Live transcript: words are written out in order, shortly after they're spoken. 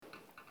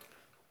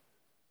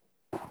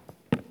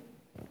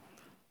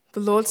The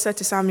Lord said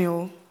to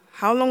Samuel,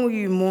 "How long will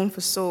you mourn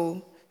for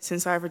Saul,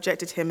 since I have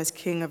rejected him as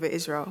king over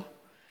Israel?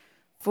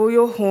 Fill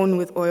your horn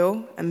with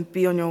oil and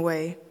be on your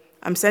way.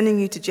 I'm sending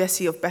you to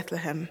Jesse of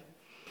Bethlehem.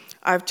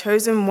 I have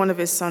chosen one of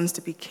his sons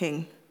to be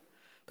king."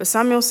 But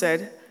Samuel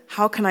said,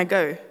 "How can I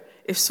go?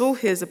 If Saul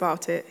hears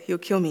about it, he'll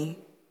kill me."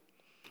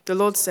 The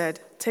Lord said,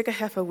 "Take a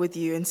heifer with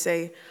you and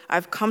say, 'I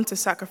have come to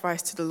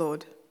sacrifice to the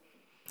Lord.'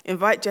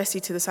 Invite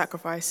Jesse to the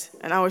sacrifice,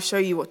 and I will show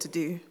you what to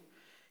do.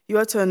 You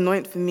are to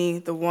anoint for me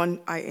the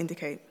one I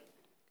indicate."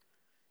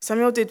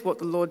 Samuel did what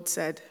the Lord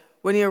said.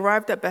 When he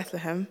arrived at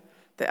Bethlehem,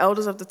 the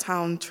elders of the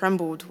town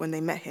trembled when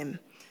they met him.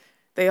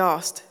 They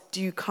asked, "Do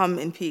you come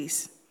in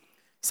peace?"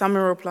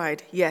 Samuel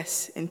replied,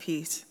 "Yes, in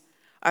peace.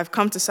 I have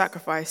come to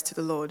sacrifice to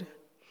the Lord.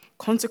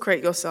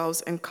 Consecrate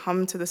yourselves and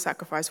come to the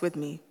sacrifice with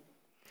me."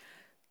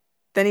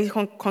 Then he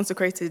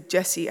consecrated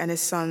Jesse and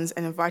his sons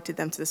and invited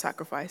them to the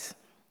sacrifice.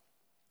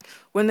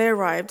 When they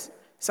arrived,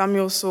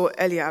 Samuel saw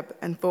Eliab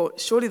and thought,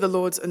 "Surely the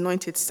Lord's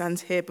anointed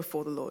stands here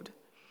before the Lord."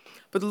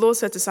 But the Lord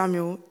said to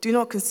Samuel, "Do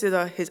not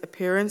consider his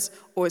appearance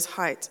or his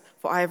height,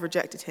 for I have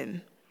rejected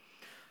him."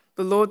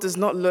 The Lord does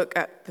not look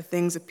at the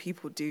things that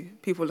people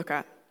look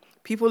at.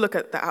 People look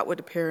at the outward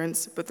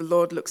appearance, but the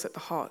Lord looks at the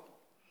heart.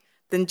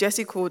 Then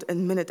Jesse called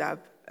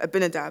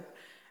Abinadab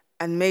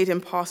and made him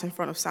pass in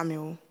front of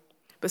Samuel.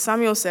 But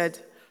Samuel said,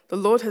 "The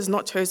Lord has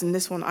not chosen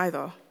this one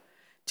either."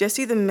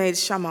 Jesse then made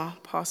Shammah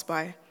pass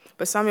by.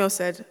 But Samuel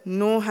said,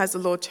 "Nor has the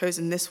Lord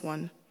chosen this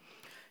one."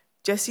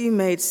 Jesse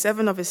made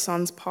 7 of his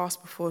sons pass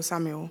before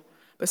Samuel.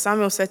 But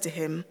Samuel said to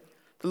him,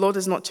 "The Lord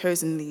has not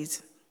chosen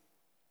these."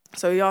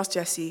 So he asked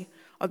Jesse,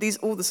 "Are these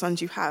all the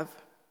sons you have?"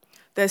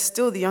 "There's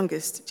still the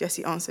youngest,"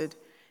 Jesse answered.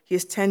 "He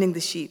is tending the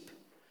sheep."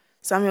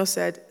 Samuel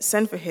said,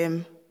 "Send for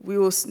him. We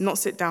will not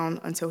sit down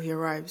until he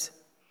arrives."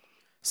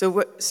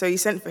 So he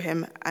sent for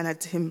him and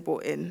had him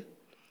brought in.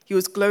 He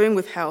was glowing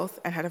with health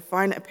and had a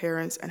fine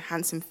appearance and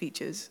handsome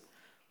features.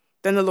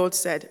 Then the Lord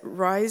said,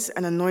 "Rise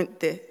and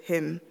anoint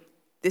him.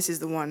 This is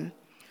the one."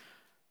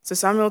 So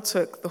Samuel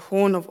took the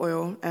horn of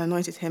oil and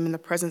anointed him in the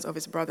presence of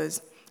his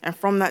brothers. And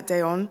from that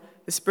day on,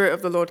 the Spirit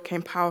of the Lord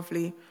came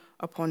powerfully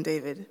upon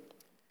David.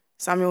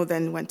 Samuel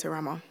then went to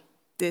Ramah.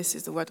 This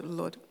is the word of the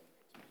Lord.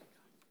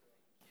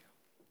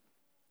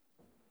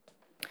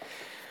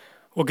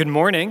 Well, good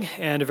morning,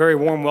 and a very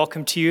warm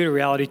welcome to you to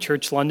Reality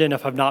Church London.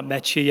 If I've not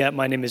met you yet,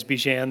 my name is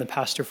Bijan, the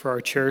pastor for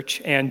our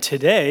church, and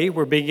today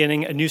we're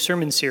beginning a new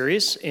sermon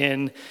series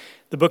in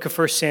the book of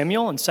 1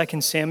 Samuel and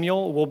 2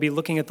 Samuel. We'll be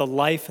looking at the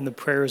life and the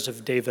prayers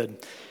of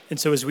David. And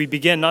so as we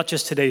begin not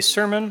just today's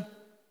sermon,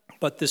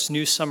 but this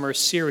new summer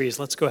series,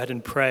 let's go ahead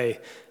and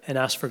pray and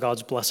ask for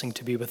God's blessing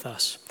to be with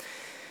us.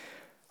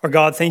 Our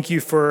God, thank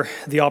you for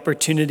the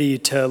opportunity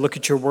to look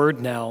at your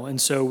word now. And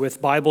so with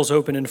Bibles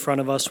open in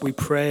front of us, we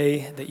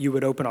pray that you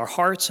would open our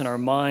hearts and our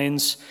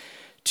minds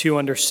to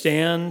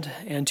understand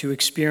and to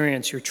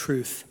experience your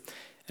truth.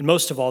 And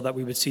most of all, that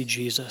we would see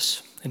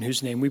Jesus, in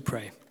whose name we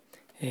pray.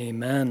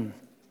 Amen.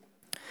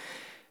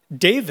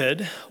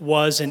 David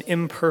was an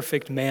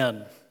imperfect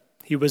man.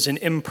 He was an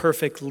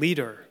imperfect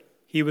leader.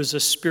 He was a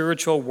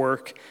spiritual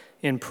work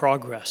in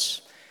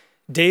progress.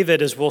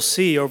 David, as we'll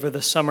see over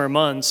the summer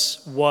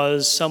months,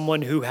 was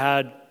someone who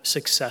had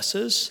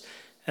successes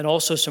and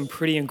also some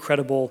pretty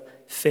incredible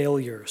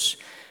failures.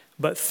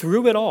 But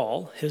through it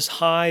all, his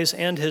highs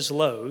and his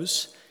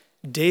lows,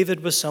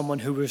 David was someone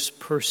who was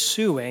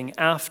pursuing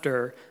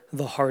after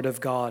the heart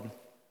of God.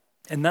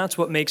 And that's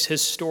what makes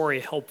his story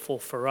helpful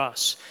for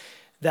us,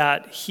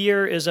 that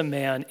here is a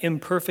man,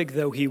 imperfect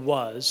though he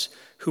was,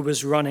 who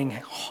was running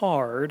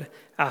hard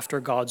after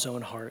God's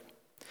own heart.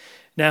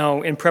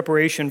 Now, in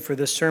preparation for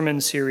this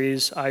sermon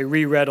series, I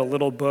reread a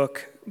little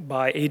book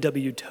by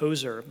A.W.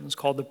 Tozer. It's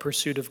called The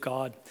Pursuit of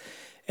God.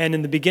 And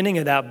in the beginning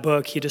of that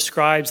book, he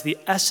describes the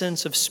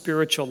essence of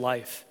spiritual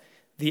life,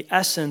 the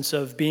essence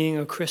of being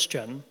a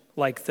Christian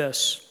like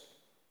this.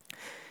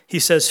 He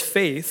says,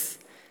 faith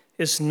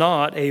is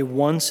not a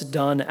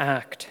once-done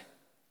act,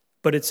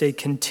 but it's a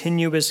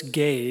continuous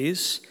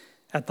gaze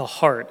at the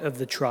heart of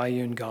the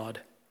triune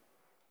God.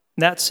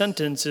 That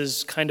sentence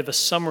is kind of a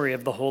summary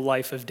of the whole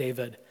life of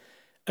David.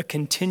 A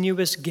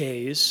continuous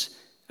gaze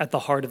at the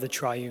heart of the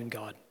triune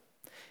God.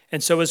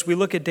 And so as we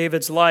look at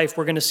David's life,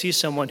 we're going to see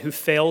someone who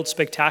failed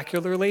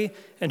spectacularly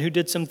and who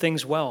did some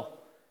things well,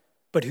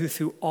 but who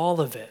through all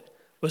of it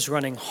was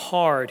running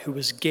hard, who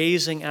was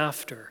gazing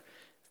after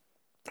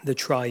the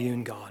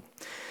triune God.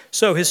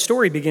 So his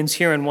story begins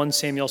here in 1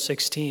 Samuel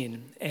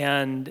 16,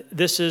 and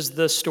this is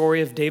the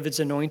story of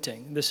David's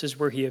anointing. This is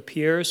where he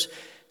appears.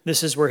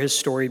 This is where his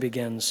story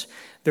begins.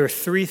 There are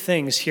 3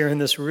 things here in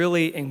this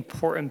really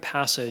important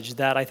passage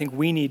that I think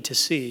we need to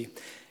see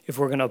if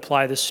we're going to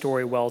apply this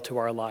story well to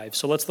our lives.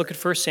 So let's look at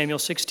 1 Samuel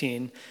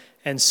 16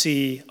 and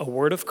see a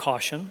word of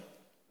caution,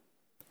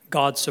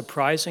 God's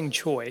surprising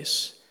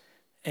choice,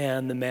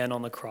 and the man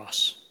on the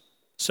cross.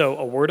 So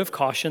a word of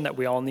caution that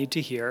we all need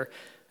to hear,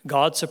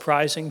 God's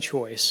surprising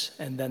choice,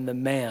 and then the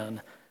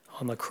man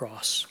on the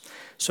cross.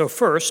 So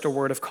first, a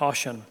word of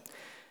caution.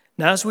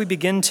 Now, as we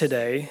begin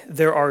today,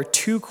 there are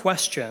two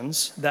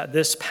questions that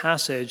this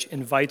passage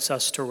invites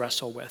us to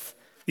wrestle with.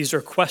 These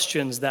are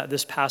questions that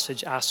this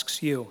passage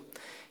asks you.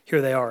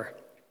 Here they are.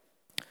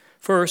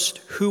 First,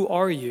 who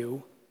are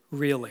you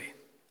really?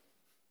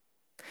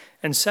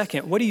 And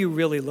second, what do you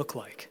really look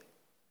like?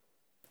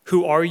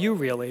 Who are you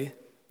really,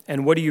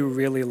 and what do you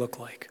really look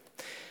like?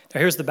 Now,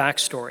 here's the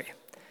backstory.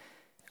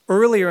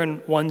 Earlier in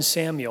 1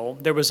 Samuel,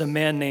 there was a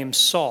man named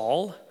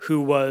Saul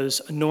who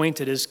was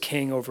anointed as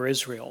king over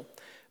Israel.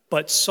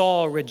 But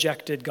Saul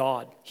rejected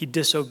God. He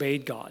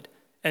disobeyed God.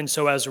 And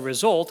so as a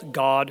result,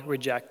 God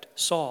rejected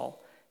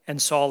Saul. And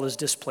Saul is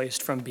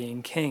displaced from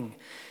being king.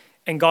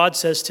 And God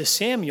says to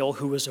Samuel,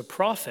 who was a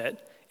prophet,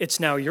 it's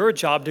now your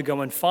job to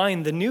go and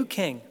find the new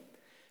king.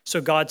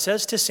 So God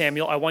says to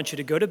Samuel, I want you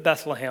to go to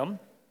Bethlehem.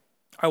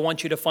 I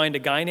want you to find a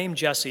guy named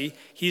Jesse.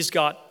 He's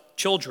got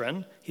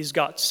children. He's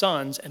got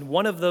sons. And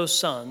one of those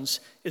sons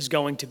is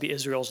going to be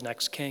Israel's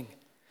next king.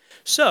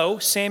 So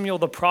Samuel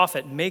the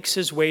prophet makes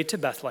his way to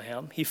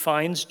Bethlehem. He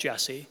finds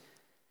Jesse,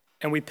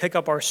 and we pick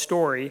up our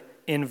story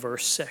in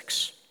verse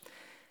 6.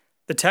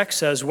 The text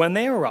says, when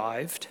they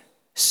arrived,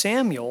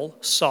 Samuel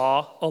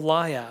saw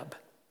Eliab,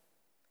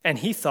 and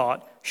he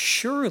thought,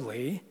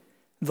 surely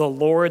the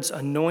Lord's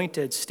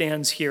anointed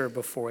stands here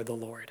before the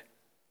Lord.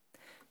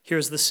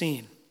 Here's the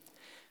scene.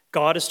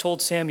 God has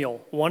told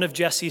Samuel, one of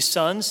Jesse's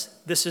sons,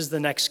 this is the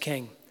next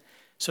king.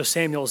 So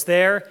Samuel's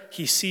there.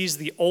 He sees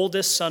the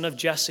oldest son of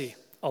Jesse,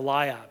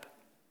 Eliab.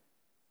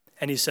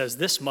 And he says,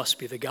 this must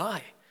be the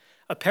guy.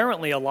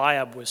 Apparently,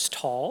 Eliab was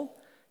tall,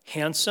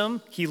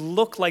 handsome. He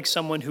looked like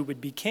someone who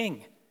would be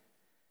king.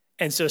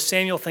 And so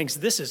Samuel thinks,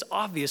 this is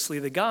obviously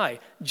the guy.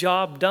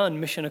 Job done,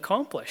 mission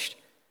accomplished.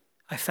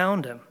 I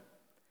found him.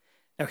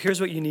 Now,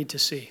 here's what you need to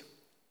see.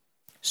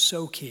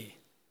 So key.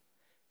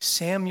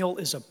 Samuel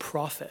is a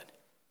prophet.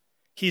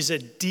 He's a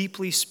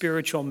deeply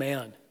spiritual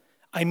man.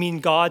 I mean,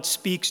 God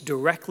speaks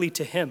directly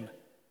to him.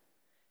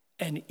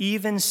 And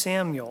even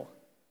Samuel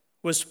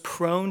was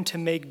prone to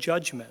make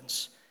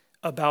judgments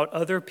about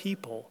other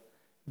people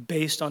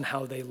based on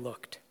how they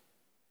looked,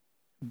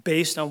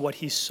 based on what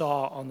he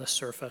saw on the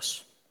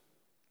surface.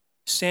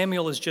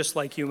 Samuel is just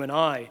like you and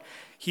I.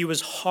 He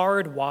was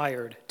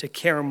hardwired to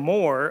care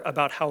more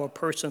about how a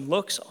person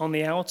looks on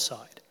the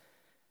outside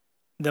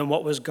than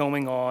what was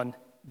going on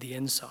the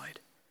inside.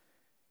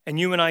 And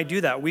you and I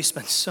do that. We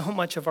spend so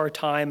much of our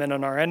time and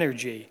on our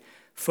energy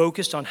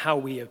focused on how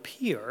we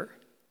appear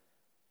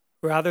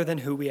rather than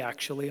who we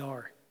actually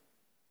are.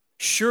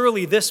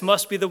 Surely this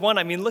must be the one.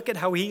 I mean, look at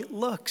how he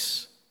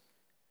looks.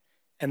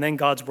 And then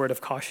God's word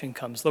of caution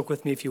comes. Look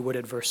with me, if you would,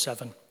 at verse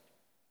 7.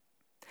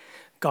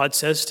 God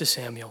says to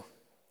Samuel,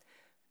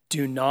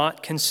 do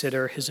not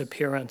consider his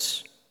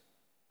appearance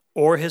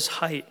or his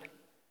height,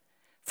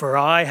 for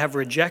I have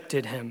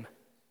rejected him.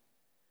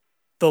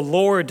 The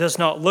Lord does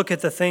not look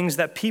at the things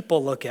that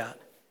people look at.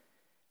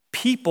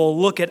 People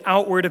look at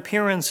outward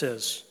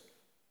appearances,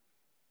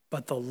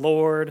 but the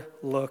Lord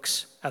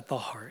looks at the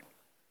heart.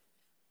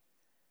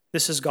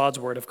 This is God's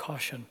word of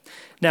caution.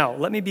 Now,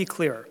 let me be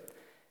clear.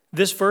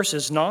 This verse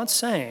is not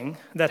saying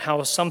that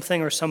how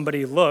something or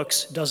somebody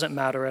looks doesn't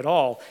matter at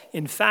all.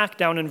 In fact,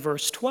 down in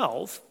verse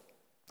 12,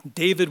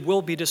 David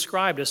will be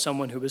described as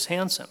someone who is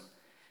handsome.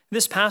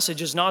 This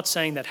passage is not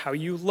saying that how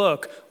you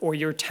look or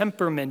your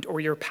temperament or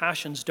your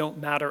passions don't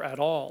matter at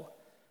all.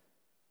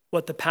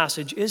 What the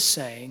passage is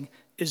saying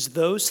is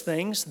those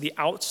things, the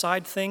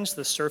outside things,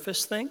 the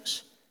surface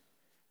things,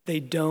 they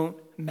don't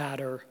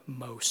matter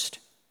most.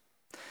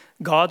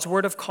 God's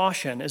word of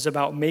caution is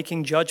about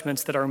making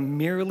judgments that are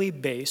merely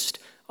based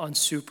on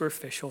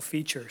superficial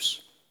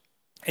features.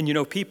 And you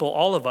know, people,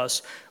 all of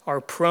us, are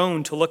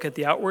prone to look at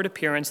the outward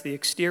appearance, the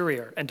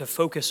exterior, and to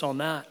focus on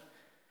that.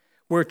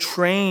 We're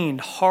trained,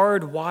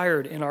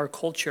 hardwired in our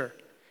culture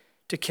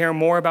to care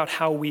more about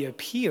how we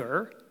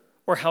appear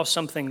or how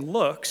something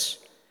looks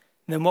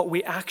than what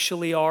we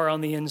actually are on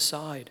the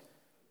inside,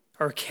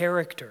 our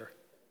character,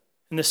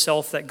 and the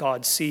self that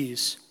God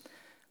sees.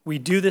 We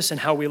do this in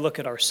how we look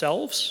at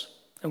ourselves,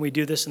 and we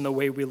do this in the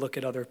way we look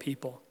at other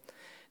people.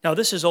 Now,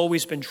 this has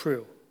always been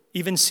true.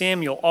 Even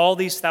Samuel, all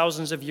these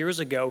thousands of years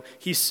ago,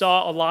 he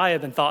saw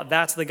Eliab and thought,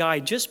 that's the guy,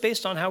 just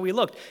based on how he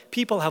looked.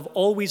 People have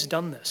always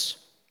done this.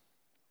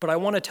 But I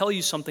want to tell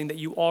you something that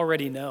you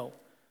already know.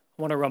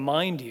 I want to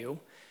remind you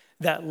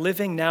that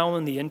living now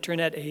in the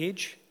internet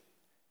age,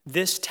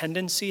 this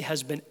tendency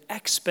has been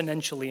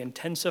exponentially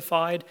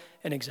intensified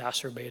and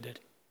exacerbated.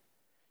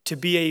 To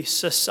be a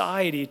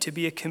society, to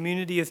be a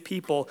community of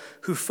people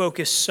who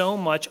focus so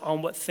much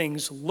on what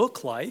things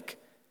look like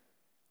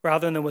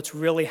rather than what's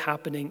really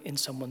happening in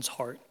someone's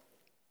heart.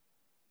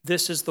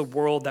 This is the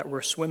world that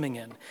we're swimming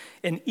in.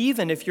 And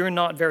even if you're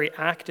not very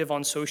active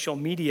on social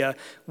media,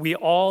 we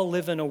all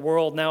live in a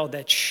world now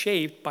that's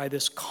shaped by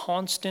this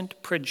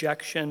constant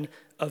projection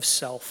of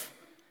self.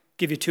 I'll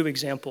give you two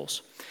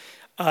examples.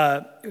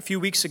 A few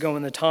weeks ago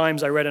in the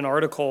Times, I read an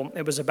article.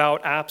 It was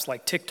about apps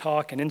like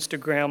TikTok and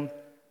Instagram.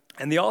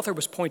 And the author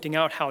was pointing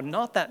out how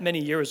not that many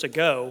years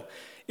ago,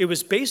 it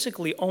was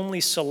basically only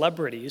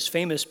celebrities,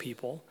 famous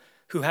people,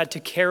 who had to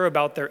care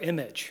about their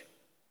image.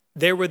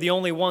 They were the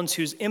only ones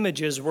whose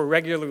images were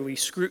regularly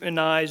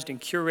scrutinized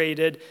and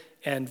curated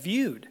and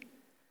viewed.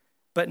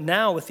 But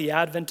now, with the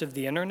advent of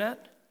the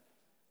internet,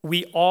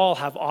 we all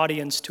have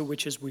audience to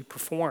which as we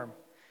perform.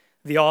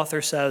 The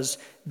author says,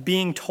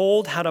 being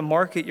told how to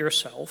market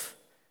yourself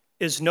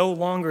is no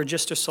longer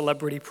just a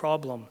celebrity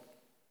problem.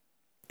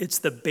 It's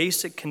the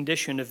basic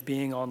condition of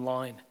being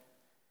online.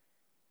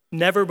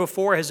 Never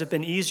before has it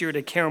been easier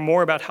to care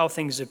more about how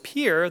things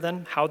appear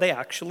than how they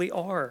actually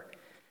are.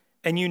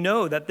 And you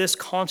know that this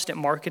constant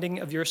marketing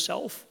of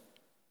yourself,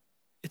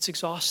 it's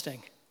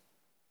exhausting.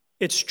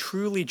 It's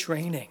truly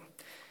draining.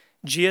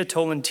 Gia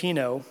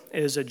Tolentino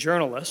is a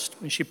journalist,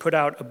 and she put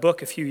out a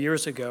book a few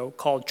years ago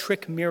called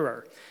Trick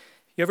Mirror.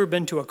 You ever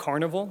been to a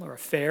carnival or a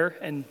fair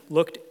and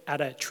looked at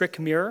a trick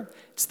mirror?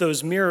 It's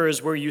those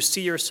mirrors where you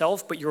see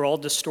yourself, but you're all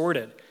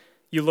distorted.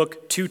 You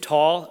look too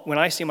tall. When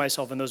I see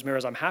myself in those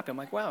mirrors, I'm happy. I'm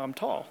like, wow, I'm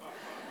tall.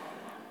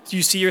 So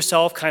you see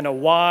yourself kind of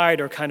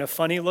wide or kind of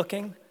funny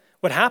looking.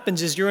 What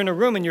happens is you're in a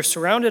room and you're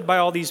surrounded by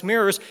all these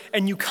mirrors,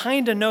 and you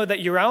kind of know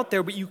that you're out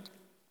there, but you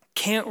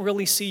can't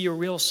really see your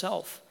real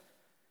self.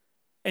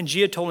 And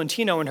Gia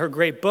Tolentino, in her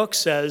great book,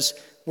 says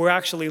we're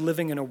actually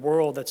living in a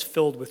world that's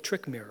filled with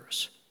trick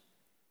mirrors.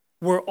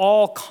 We're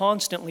all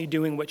constantly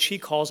doing what she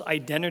calls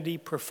identity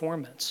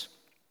performance,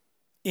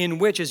 in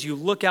which, as you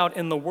look out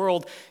in the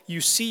world,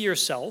 you see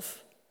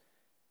yourself,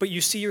 but you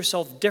see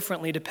yourself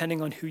differently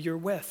depending on who you're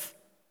with.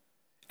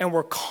 And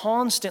we're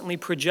constantly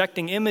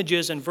projecting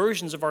images and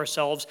versions of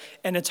ourselves,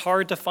 and it's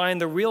hard to find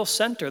the real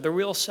center, the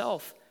real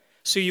self.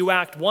 So you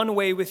act one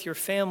way with your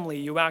family,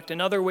 you act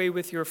another way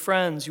with your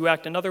friends, you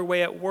act another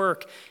way at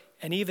work,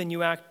 and even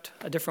you act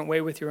a different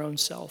way with your own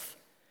self.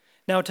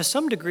 Now, to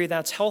some degree,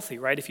 that's healthy,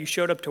 right? If you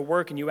showed up to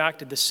work and you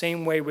acted the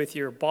same way with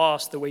your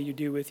boss, the way you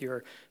do with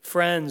your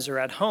friends or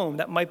at home,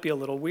 that might be a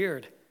little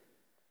weird.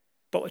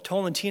 But what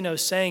Tolentino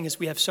is saying is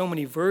we have so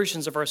many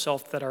versions of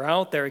ourselves that are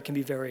out there, it can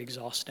be very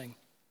exhausting.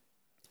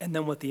 And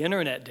then what the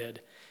internet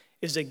did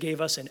is it gave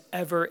us an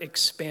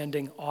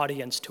ever-expanding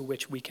audience to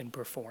which we can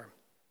perform.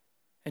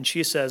 And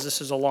she says,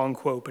 this is a long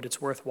quote, but it's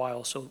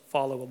worthwhile, so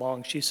follow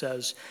along. She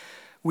says,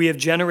 we have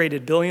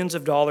generated billions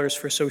of dollars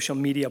for social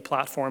media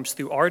platforms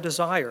through our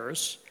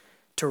desires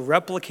to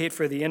replicate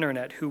for the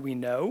internet who we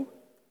know,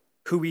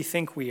 who we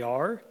think we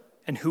are,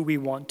 and who we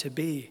want to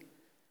be.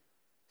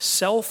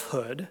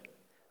 Selfhood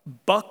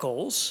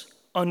buckles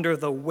under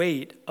the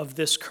weight of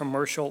this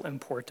commercial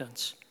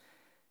importance.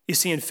 You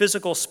see, in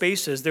physical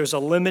spaces, there's a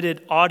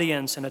limited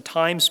audience and a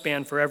time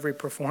span for every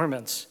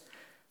performance.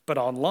 But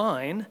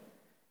online,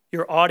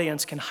 your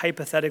audience can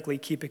hypothetically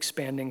keep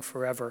expanding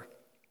forever.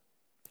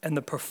 And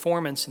the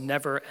performance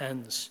never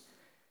ends.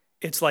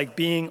 It's like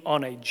being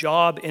on a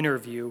job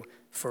interview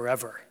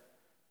forever,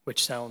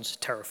 which sounds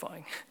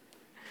terrifying.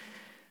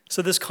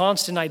 So this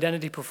constant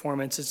identity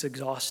performance is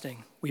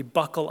exhausting. We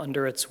buckle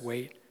under its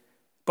weight,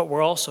 but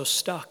we're also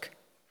stuck.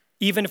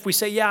 Even if we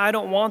say, yeah, I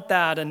don't want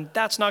that, and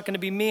that's not going to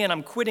be me, and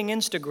I'm quitting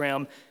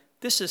Instagram,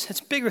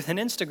 it's bigger than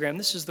Instagram.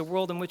 This is the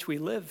world in which we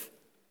live.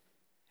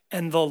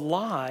 And the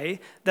lie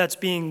that's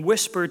being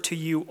whispered to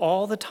you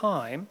all the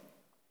time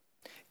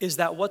is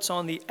that what's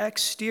on the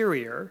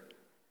exterior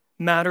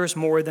matters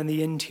more than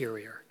the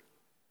interior.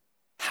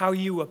 How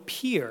you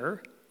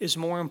appear is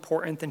more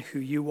important than who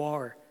you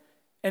are.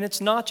 And it's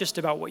not just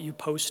about what you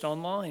post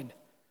online.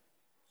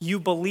 You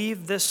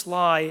believe this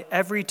lie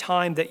every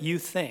time that you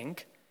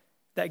think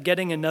that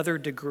getting another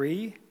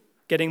degree,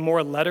 getting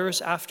more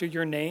letters after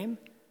your name,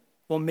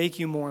 will make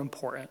you more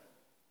important.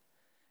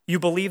 You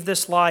believe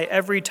this lie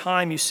every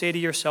time you say to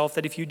yourself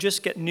that if you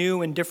just get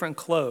new and different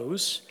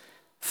clothes,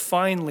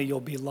 finally you'll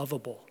be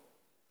lovable.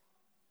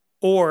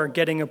 Or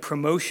getting a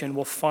promotion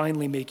will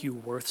finally make you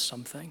worth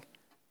something,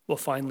 will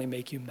finally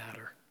make you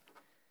matter.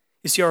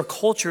 You see, our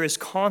culture is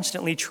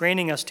constantly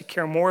training us to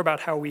care more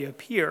about how we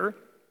appear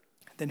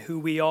than who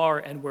we are,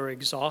 and we're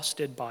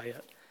exhausted by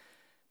it.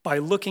 By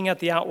looking at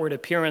the outward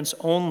appearance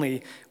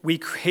only, we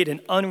create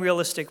an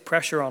unrealistic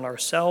pressure on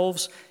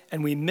ourselves,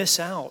 and we miss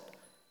out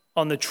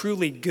on the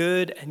truly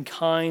good and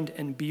kind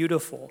and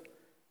beautiful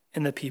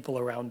in the people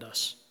around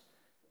us.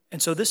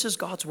 And so this is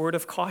God's word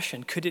of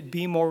caution. Could it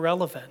be more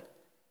relevant?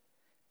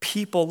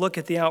 People look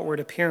at the outward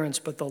appearance,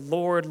 but the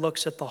Lord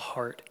looks at the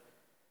heart.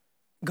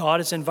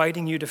 God is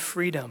inviting you to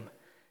freedom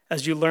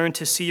as you learn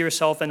to see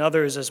yourself and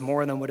others as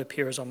more than what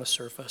appears on the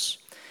surface.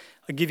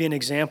 I'll give you an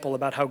example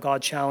about how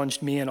God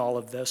challenged me in all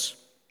of this.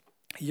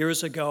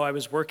 Years ago, I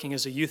was working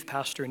as a youth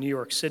pastor in New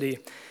York City,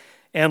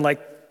 and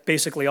like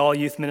basically all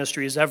youth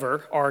ministries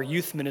ever, our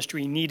youth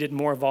ministry needed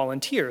more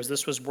volunteers.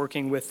 This was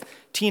working with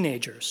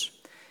teenagers.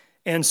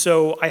 And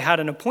so I had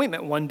an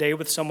appointment one day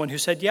with someone who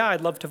said, yeah,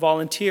 I'd love to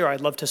volunteer.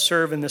 I'd love to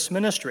serve in this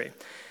ministry.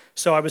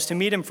 So I was to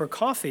meet him for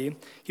coffee.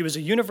 He was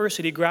a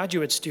university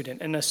graduate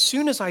student. And as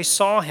soon as I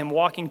saw him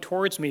walking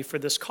towards me for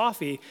this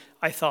coffee,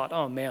 I thought,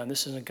 oh man,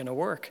 this isn't going to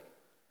work.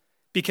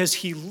 Because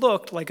he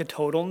looked like a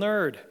total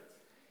nerd.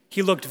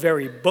 He looked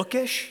very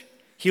bookish.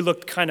 He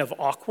looked kind of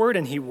awkward,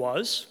 and he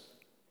was.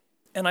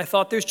 And I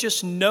thought, there's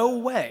just no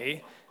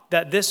way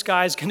that this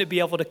guy's going to be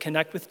able to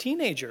connect with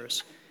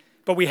teenagers.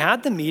 But we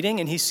had the meeting,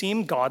 and he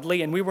seemed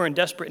godly, and we were in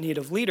desperate need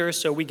of leaders,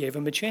 so we gave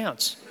him a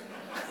chance.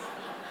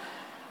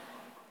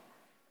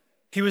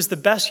 He was the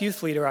best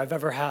youth leader I've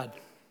ever had.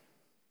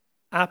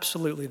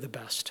 Absolutely the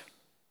best.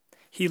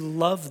 He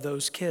loved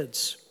those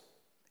kids,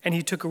 and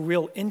he took a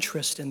real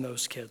interest in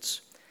those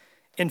kids.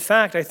 In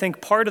fact, I think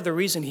part of the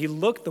reason he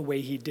looked the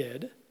way he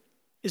did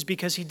is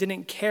because he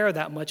didn't care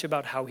that much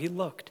about how he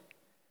looked.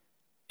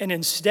 And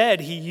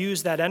instead, he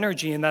used that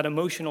energy and that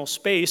emotional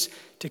space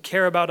to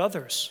care about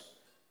others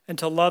and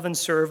to love and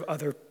serve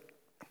other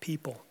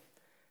people.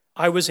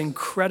 I was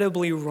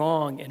incredibly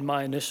wrong in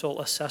my initial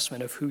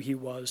assessment of who he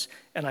was,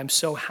 and I'm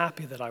so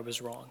happy that I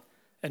was wrong,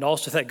 and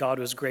also that God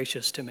was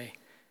gracious to me.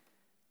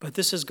 But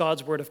this is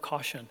God's word of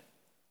caution.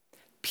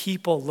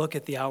 People look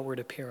at the outward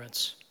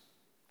appearance,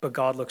 but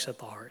God looks at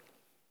the heart.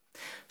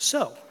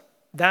 So,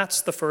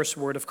 that's the first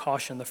word of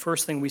caution, the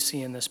first thing we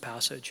see in this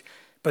passage.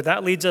 But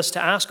that leads us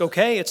to ask,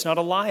 okay, it's not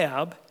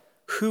Eliab.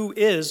 Who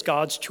is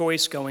God's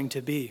choice going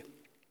to be?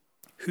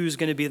 Who's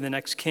going to be the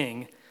next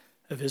king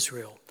of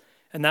Israel?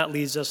 And that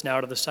leads us now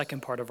to the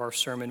second part of our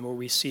sermon, where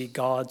we see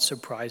God's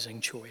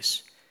surprising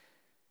choice.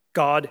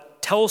 God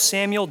tells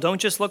Samuel, don't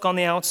just look on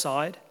the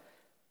outside.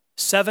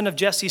 7 of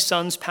Jesse's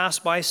sons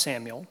passed by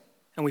Samuel,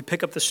 and we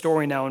pick up the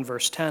story now in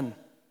verse 10.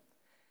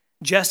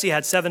 Jesse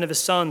had 7 of his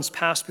sons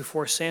pass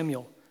before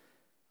Samuel.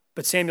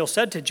 But Samuel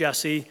said to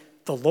Jesse,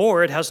 the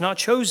Lord has not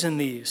chosen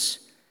these.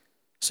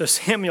 So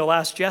Samuel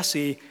asked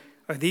Jesse,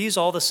 are these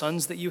all the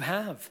sons that you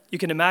have? You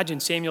can imagine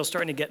Samuel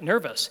starting to get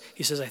nervous.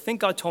 He says, I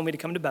think God told me to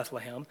come to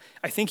Bethlehem.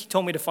 I think he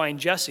told me to find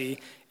Jesse,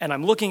 and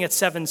I'm looking at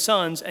 7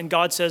 sons, and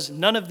God says,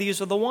 none of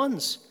these are the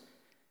ones.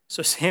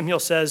 So Samuel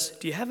says,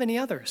 do you have any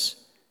others?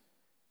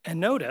 And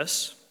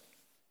notice,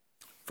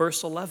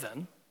 verse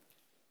 11,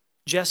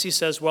 Jesse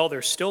says, well,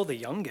 they're still the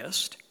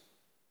youngest.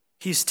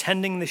 He's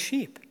tending the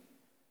sheep.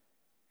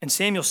 And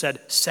Samuel said,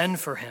 send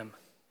for him.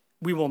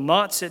 We will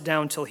not sit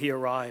down till he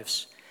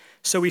arrives.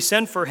 So he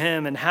sent for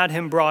him and had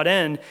him brought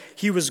in.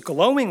 He was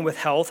glowing with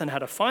health and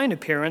had a fine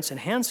appearance and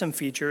handsome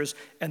features.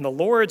 And the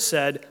Lord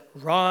said,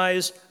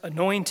 rise,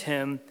 anoint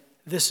him.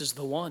 This is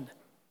the one.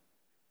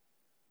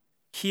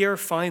 Here,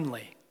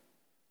 finally,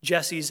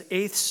 Jesse's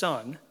 8th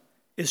son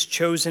is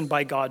chosen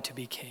by God to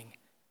be king.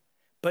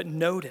 But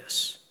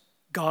notice,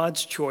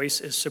 God's choice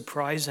is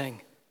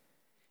surprising.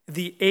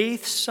 The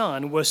 8th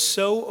son was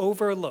so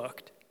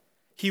overlooked,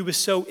 he was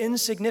so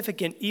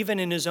insignificant even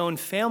in his own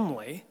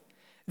family,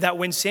 that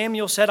when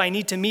Samuel said, I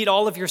need to meet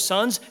all of your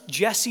sons,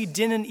 Jesse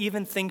didn't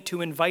even think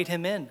to invite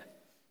him in.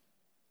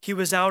 He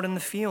was out in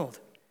the field.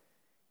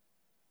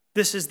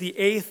 This is the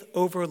 8th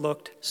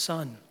overlooked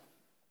son.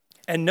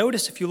 And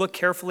notice, if you look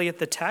carefully at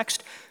the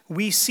text,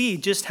 we see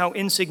just how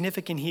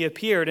insignificant he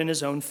appeared in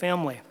his own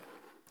family.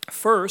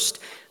 First,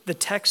 the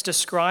text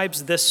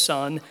describes this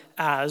son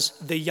as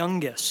the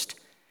youngest.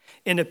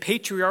 In a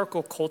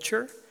patriarchal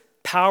culture,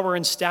 power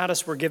and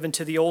status were given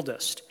to the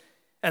oldest,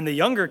 and the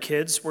younger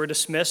kids were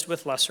dismissed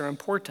with lesser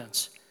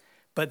importance.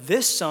 But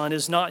this son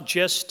is not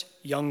just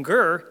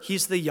younger,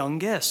 he's the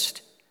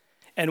youngest.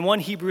 And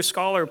one Hebrew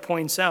scholar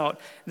points out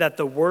that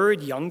the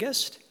word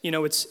youngest,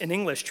 it's in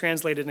English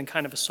translated in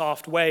kind of a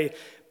soft way,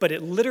 but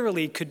it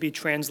literally could be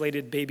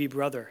translated baby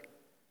brother.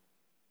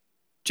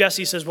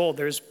 Jesse says, well,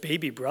 there's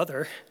baby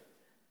brother.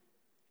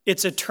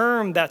 It's a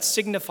term that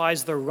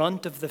signifies the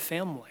runt of the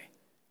family,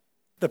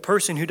 the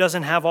person who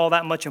doesn't have all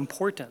that much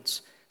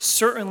importance,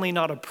 certainly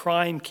not a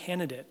prime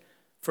candidate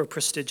for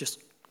prestigious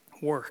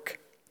work.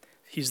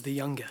 He's the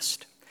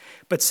youngest.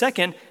 But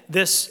second,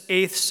 this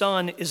 8th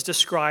son is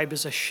described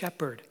as a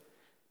shepherd.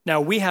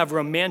 Now, we have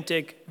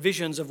romantic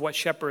visions of what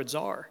shepherds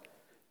are,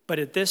 but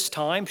at this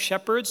time,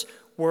 shepherds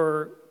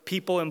were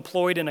people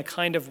employed in a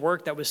kind of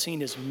work that was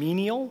seen as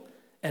menial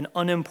and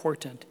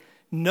unimportant.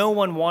 No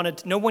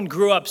one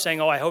grew up saying,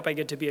 I hope I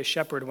get to be a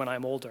shepherd when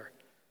I'm older.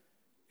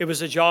 It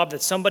was a job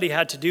that somebody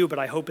had to do, but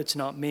I hope it's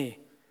not me.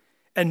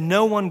 And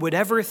no one would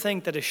ever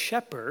think that a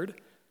shepherd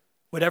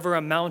would ever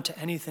amount to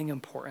anything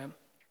important.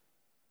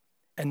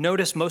 And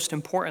notice, most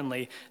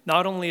importantly,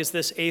 not only is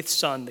this 8th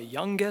son the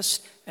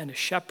youngest and a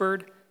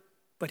shepherd,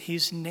 but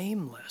he's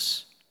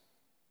nameless.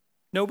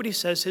 Nobody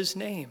says his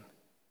name.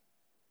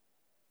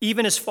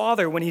 Even his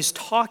father, when he's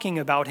talking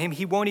about him,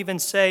 he won't even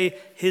say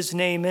his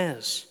name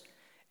is.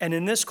 And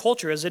in this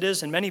culture, as it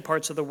is in many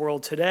parts of the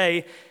world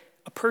today,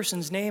 a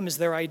person's name is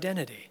their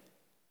identity.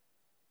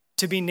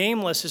 To be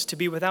nameless is to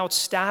be without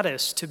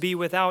status, to be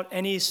without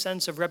any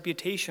sense of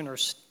reputation or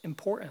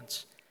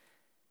importance.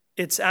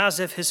 It's as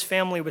if his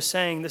family was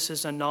saying this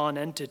is a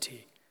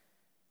non-entity.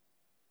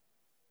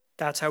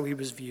 That's how he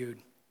was viewed.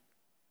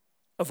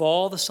 Of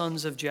all the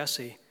sons of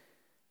Jesse,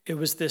 it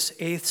was this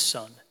 8th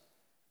son,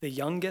 the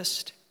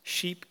youngest,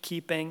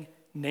 sheep-keeping,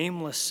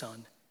 nameless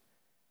son,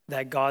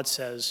 that God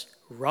says,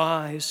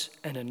 rise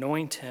and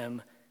anoint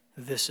him.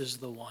 This is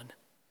the one.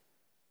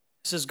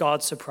 This is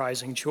God's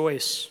surprising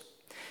choice.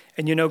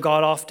 And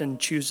God often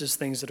chooses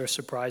things that are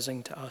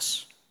surprising to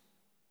us.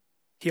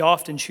 He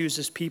often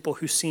chooses people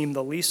who seem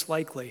the least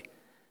likely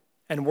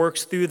and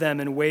works through them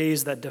in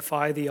ways that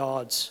defy the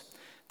odds.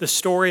 The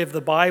story of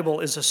the Bible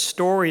is a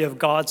story of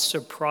God's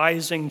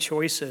surprising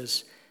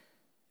choices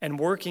and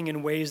working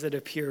in ways that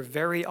appear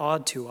very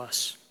odd to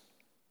us.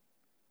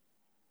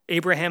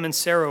 Abraham and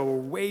Sarah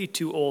were way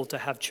too old to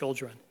have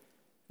children.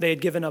 They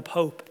had given up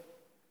hope.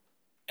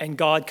 And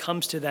God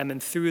comes to them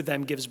and through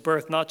them gives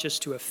birth not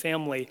just to a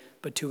family,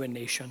 but to a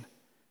nation.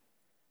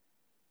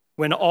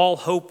 When all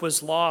hope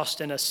was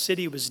lost and a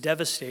city was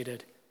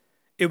devastated,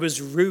 it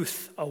was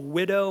Ruth, a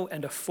widow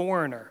and a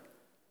foreigner,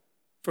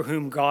 for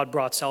whom God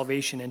brought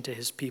salvation into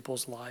his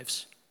people's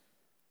lives.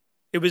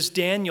 It was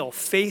Daniel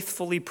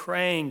faithfully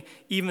praying,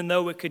 even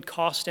though it could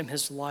cost him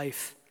his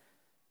life,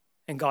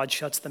 and God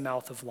shuts the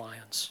mouth of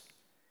lions.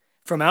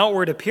 From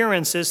outward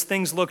appearances,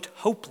 things looked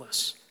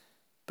hopeless,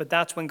 but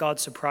that's when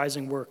God's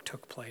surprising work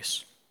took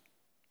place.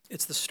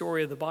 It's the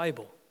story of the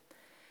Bible.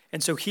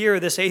 And so here,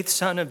 this eighth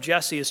son of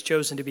Jesse is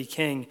chosen to be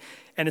king,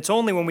 and it's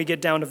only when we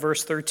get down to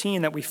verse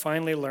 13 that we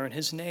finally learn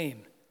his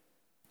name.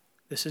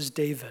 This is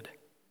David.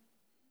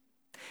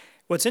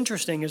 What's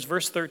interesting is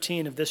verse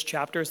 13 of this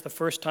chapter is the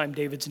first time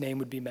David's name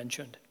would be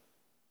mentioned.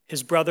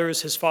 His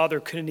brothers, his father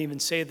couldn't even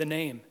say the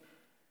name.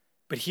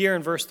 But here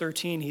in verse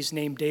 13, he's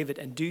named David.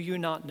 And do you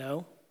not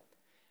know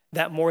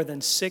that more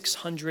than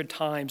 600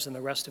 times in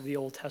the rest of the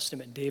Old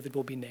Testament, David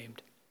will be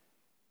named?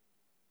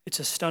 It's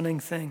a stunning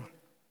thing.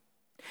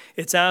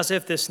 It's as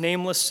if this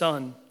nameless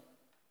son,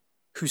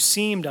 who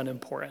seemed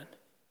unimportant,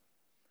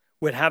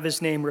 would have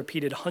his name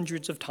repeated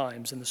hundreds of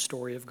times in the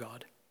story of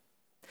God.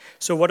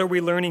 So what are we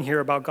learning here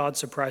about God's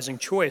surprising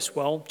choice?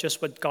 Well,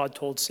 just what God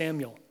told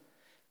Samuel.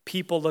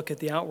 People look at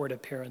the outward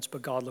appearance,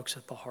 but God looks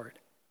at the heart.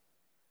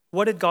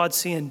 What did God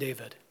see in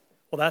David?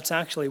 Well, that's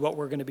actually what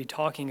we're going to be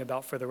talking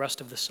about for the rest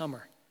of the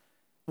summer.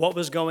 What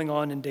was going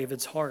on in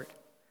David's heart?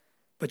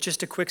 But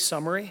just a quick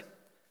summary.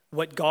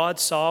 What God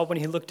saw when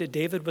he looked at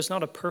David was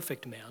not a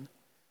perfect man,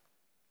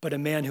 but a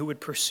man who would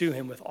pursue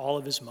him with all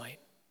of his might.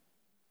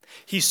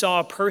 He saw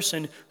a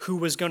person who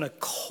was going to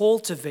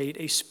cultivate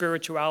a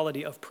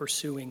spirituality of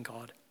pursuing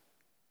God,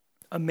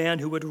 a man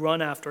who would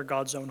run after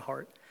God's own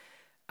heart.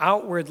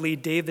 Outwardly,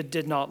 David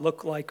did not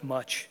look like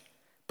much,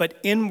 but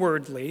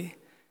inwardly,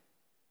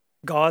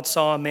 God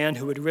saw a man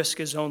who would risk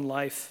his own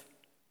life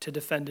to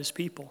defend his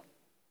people.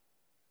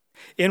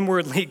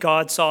 Inwardly,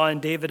 God saw in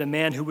David a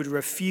man who would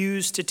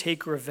refuse to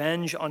take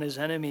revenge on his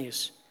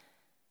enemies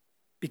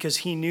because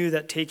he knew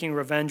that taking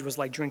revenge was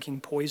like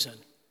drinking poison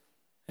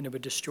and it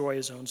would destroy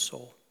his own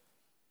soul.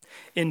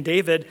 In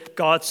David,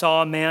 God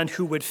saw a man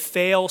who would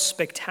fail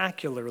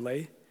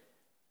spectacularly,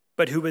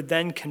 but who would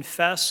then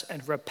confess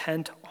and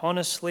repent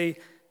honestly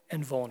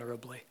and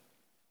vulnerably.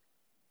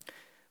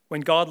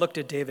 When God looked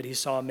at David, he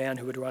saw a man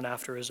who would run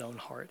after his own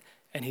heart,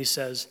 and he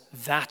says,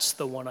 "That's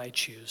the one I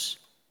choose.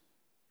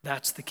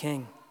 That's the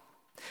king."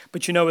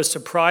 But you know, as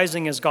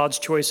surprising as God's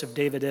choice of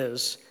David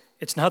is,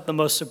 it's not the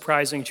most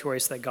surprising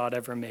choice that God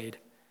ever made.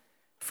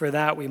 For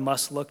that, we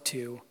must look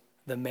to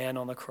the man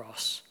on the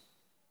cross.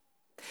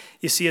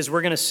 You see, as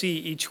we're going to see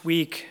each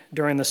week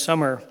during the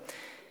summer,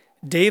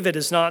 David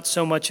is not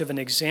so much of an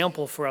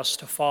example for us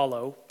to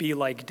follow, be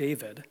like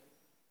David,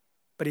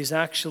 but he's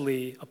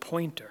actually a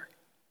pointer.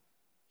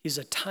 He's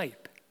a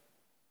type.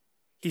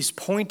 He's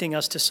pointing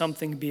us to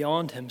something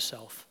beyond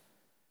himself.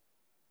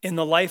 In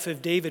the life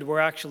of David, we're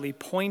actually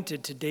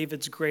pointed to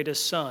David's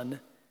greatest son,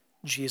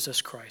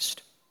 Jesus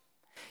Christ.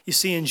 You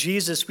see, in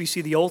Jesus, we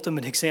see the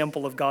ultimate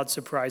example of God's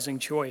surprising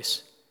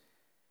choice.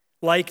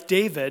 Like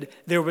David,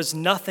 there was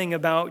nothing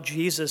about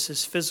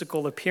Jesus'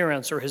 physical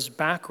appearance or his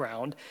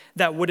background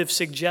that would have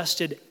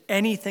suggested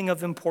anything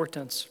of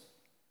importance.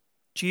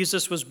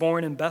 Jesus was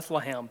born in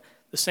Bethlehem,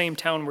 the same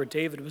town where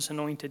David was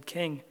anointed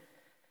king.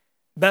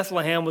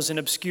 Bethlehem was an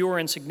obscure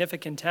and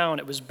insignificant town.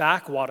 It was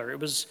backwater. It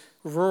was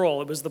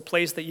rural. It was the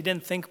place that you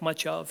didn't think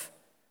much of.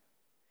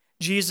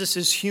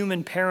 Jesus'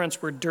 human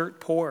parents were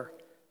dirt poor.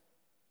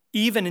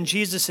 Even in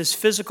Jesus'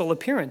 physical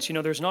appearance,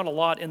 there's not a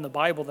lot in the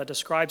Bible that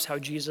describes how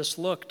Jesus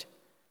looked.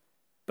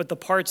 But the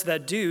parts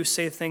that do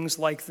say things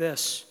like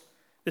this.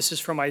 This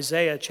is from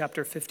Isaiah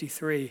chapter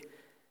 53.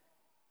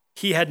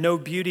 He had no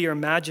beauty or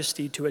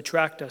majesty to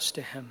attract us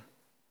to him.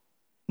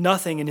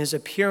 Nothing in his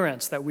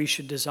appearance that we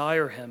should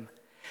desire him.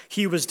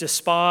 He was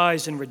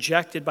despised and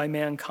rejected by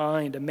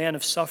mankind, a man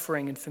of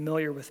suffering and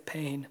familiar with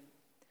pain.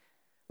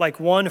 Like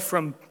one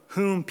from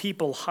whom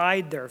people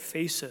hide their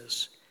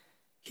faces,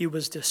 he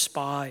was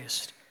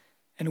despised,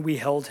 and we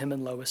held him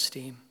in low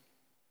esteem.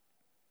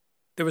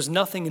 There was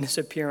nothing in his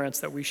appearance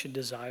that we should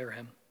desire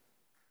him.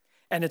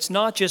 And it's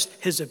not just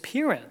his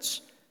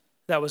appearance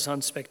that was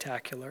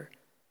unspectacular.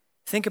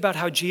 Think about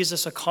how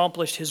Jesus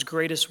accomplished his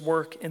greatest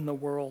work in the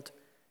world.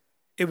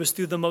 It was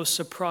through the most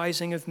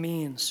surprising of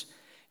means.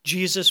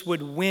 Jesus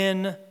would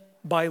win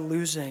by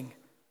losing.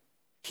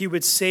 He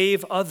would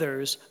save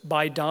others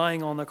by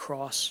dying on the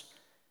cross.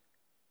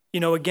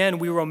 Again,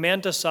 we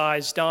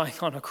romanticize dying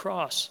on a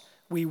cross.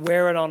 We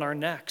wear it on our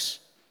necks.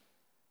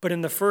 But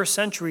in the first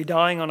century,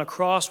 dying on a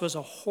cross was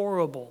a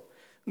horrible,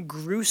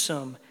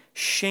 gruesome,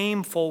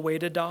 shameful way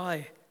to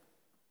die.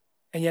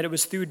 And yet it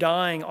was through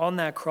dying on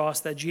that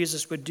cross that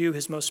Jesus would do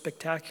his most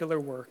spectacular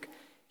work,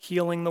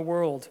 healing the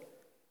world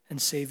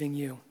and saving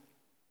you.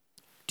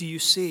 Do you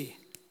see?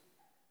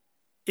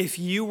 If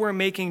you were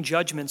making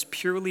judgments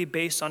purely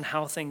based on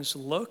how things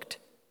looked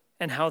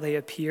and how they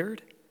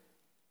appeared,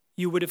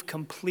 you would have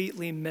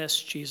completely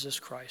missed Jesus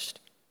Christ.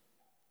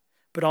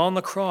 But on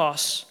the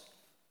cross,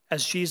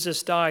 as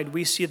Jesus died,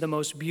 we see the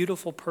most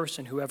beautiful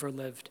person who ever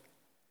lived.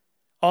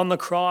 On the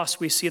cross,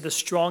 we see the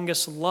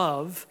strongest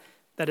love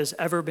that has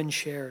ever been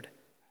shared.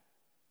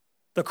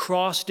 The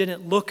cross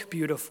didn't look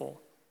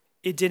beautiful.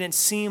 It didn't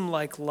seem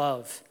like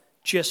love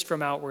just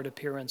from outward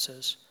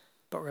appearances.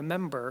 But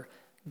remember,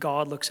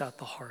 God looks at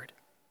the heart.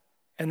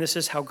 And this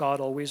is how God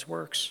always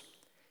works.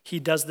 He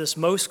does this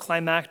most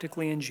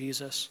climactically in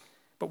Jesus,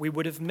 but we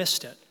would have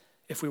missed it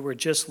if we were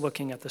just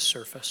looking at the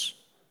surface.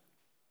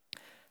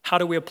 How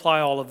do we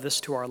apply all of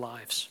this to our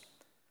lives?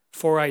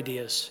 4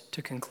 ideas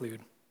to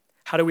conclude.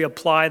 How do we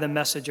apply the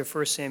message of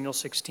 1 Samuel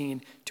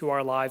 16 to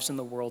our lives in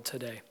the world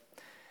today?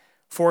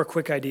 4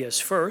 quick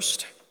ideas.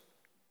 First,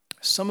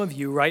 some of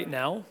you right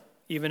now,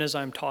 even as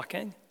I'm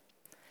talking,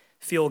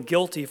 feel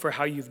guilty for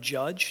how you've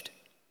judged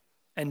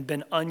and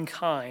been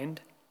unkind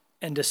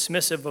and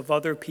dismissive of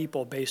other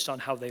people based on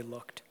how they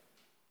looked,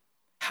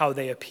 how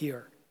they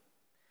appear.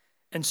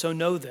 And so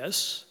know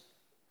this,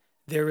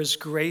 there is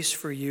grace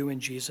for you in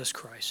Jesus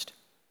Christ.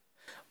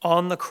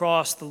 On the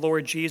cross, the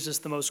Lord Jesus,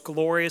 the most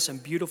glorious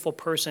and beautiful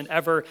person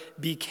ever,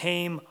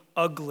 became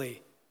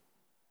ugly.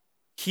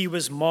 He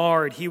was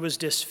marred, he was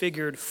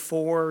disfigured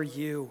for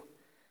you.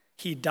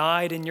 He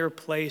died in your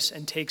place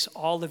and takes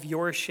all of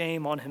your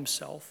shame on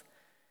himself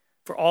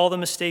for all the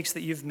mistakes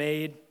that you've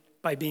made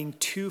by being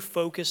too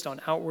focused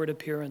on outward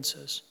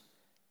appearances.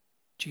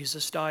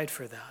 Jesus died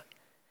for that.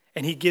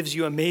 And he gives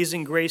you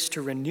amazing grace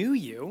to renew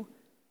you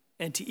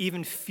and to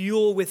even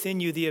fuel within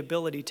you the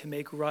ability to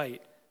make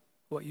right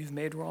what you've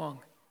made wrong.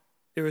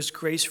 There is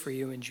grace for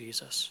you in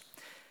Jesus.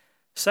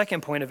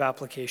 Second point of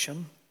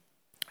application,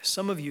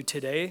 some of you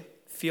today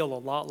feel a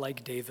lot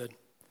like David.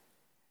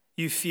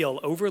 You feel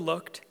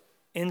overlooked,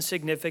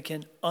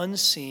 insignificant,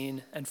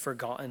 unseen, and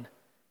forgotten.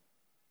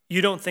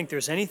 You don't think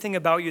there's anything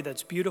about you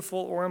that's beautiful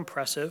or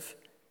impressive.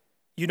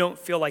 You don't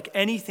feel like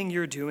anything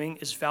you're doing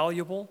is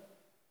valuable.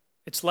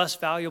 It's less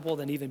valuable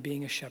than even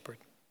being a shepherd.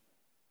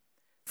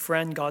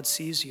 Friend, God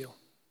sees you.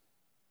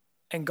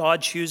 And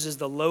God chooses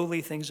the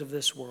lowly things of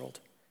this world.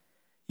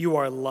 You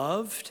are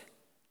loved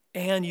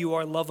and you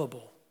are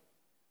lovable.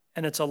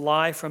 And it's a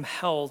lie from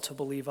hell to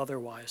believe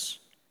otherwise.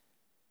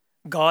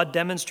 God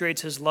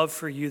demonstrates his love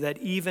for you that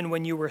even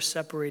when you were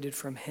separated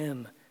from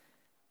him,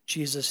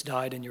 Jesus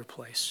died in your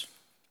place.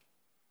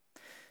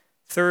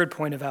 Third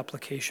point of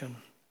application.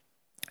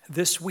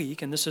 This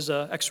week, and this is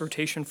an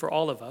exhortation for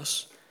all of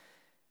us,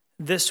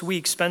 this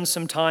week spend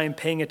some time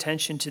paying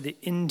attention to the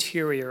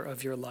interior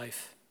of your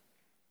life.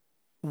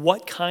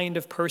 What kind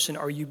of person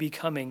are you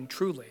becoming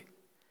truly?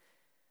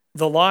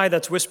 The lie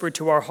that's whispered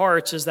to our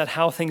hearts is that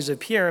how things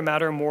appear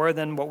matter more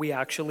than what we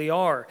actually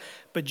are.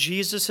 But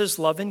Jesus'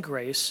 love and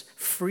grace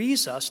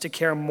frees us to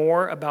care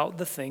more about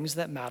the things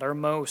that matter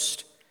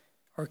most,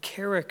 our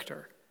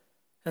character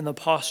and the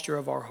posture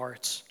of our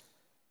hearts.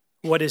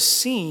 What is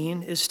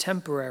seen is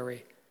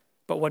temporary,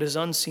 but what is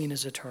unseen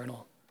is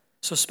eternal.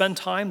 So spend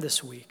time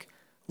this week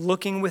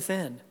looking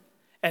within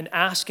and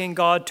asking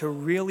God to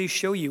really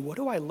show you, what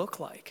do I look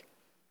like?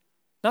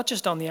 Not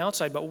just on the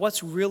outside, but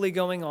what's really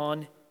going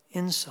on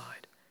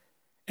inside?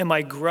 Am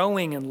I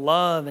growing in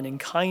love and in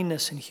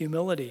kindness and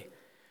humility?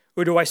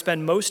 Or do I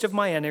spend most of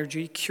my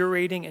energy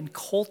curating and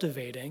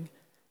cultivating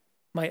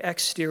my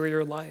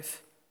exterior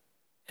life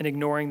and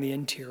ignoring the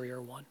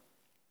interior one?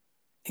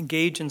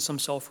 Engage in some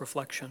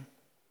self-reflection.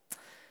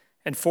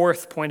 And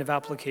fourth point of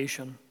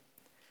application,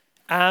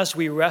 as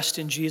we rest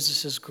in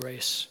Jesus'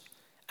 grace,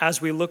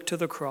 as we look to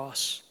the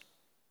cross,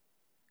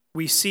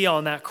 we see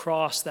on that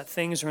cross that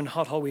things are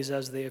not always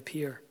as they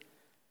appear.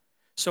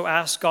 So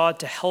ask God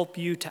to help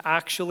you to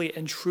actually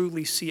and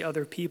truly see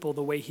other people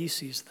the way he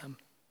sees them.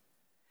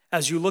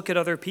 As you look at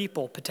other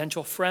people,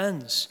 potential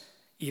friends,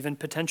 even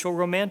potential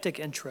romantic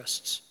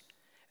interests,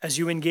 as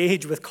you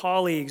engage with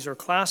colleagues or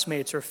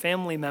classmates or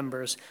family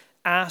members,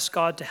 ask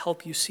God to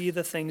help you see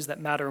the things that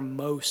matter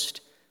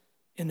most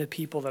in the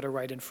people that are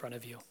right in front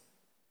of you.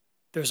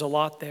 There's a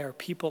lot there.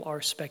 People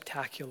are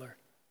spectacular.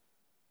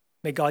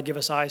 May God give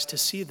us eyes to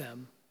see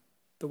them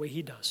the way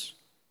he does.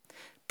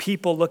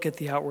 People look at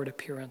the outward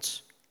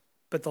appearance,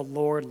 but the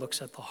Lord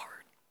looks at the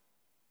heart.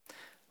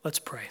 Let's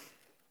pray.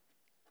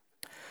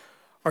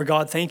 Our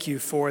God, thank you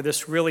for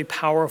this really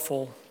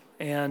powerful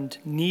and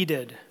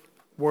needed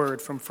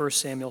word from 1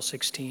 Samuel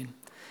 16.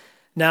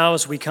 Now,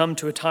 as we come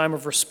to a time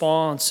of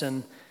response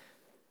and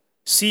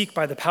seek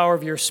by the power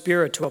of your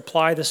Spirit to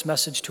apply this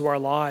message to our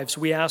lives,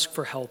 we ask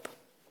for help.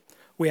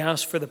 We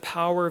ask for the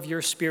power of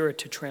your Spirit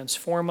to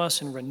transform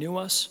us and renew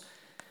us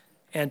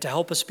and to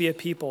help us be a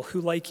people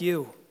who, like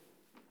you,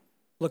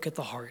 look at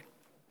the heart.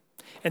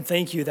 And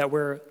thank you that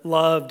we're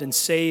loved and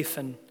safe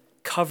and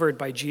covered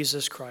by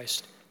Jesus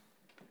Christ,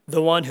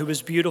 the one who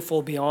is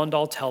beautiful beyond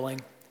all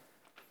telling,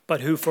 but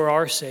who for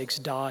our sakes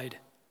died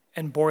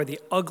and bore the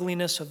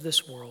ugliness of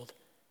this world,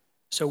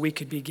 so we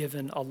could be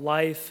given a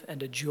life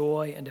and a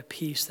joy and a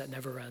peace that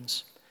never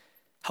ends.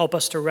 Help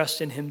us to rest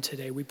in him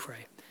today, we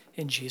pray.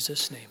 In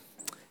Jesus' name,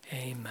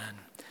 amen.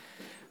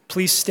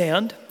 Please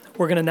stand.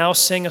 We're going to now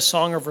sing a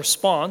song of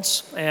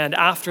response, and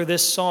after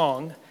this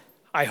song,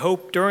 I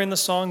hope during the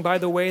song, by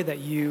the way, that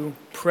you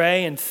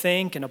pray and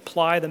think and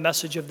apply the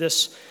message of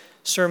this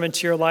sermon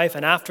to your life,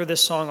 and after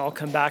this song, I'll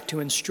come back to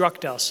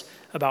instruct us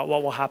about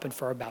what will happen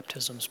for our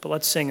baptisms. But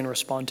let's sing and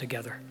respond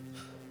together.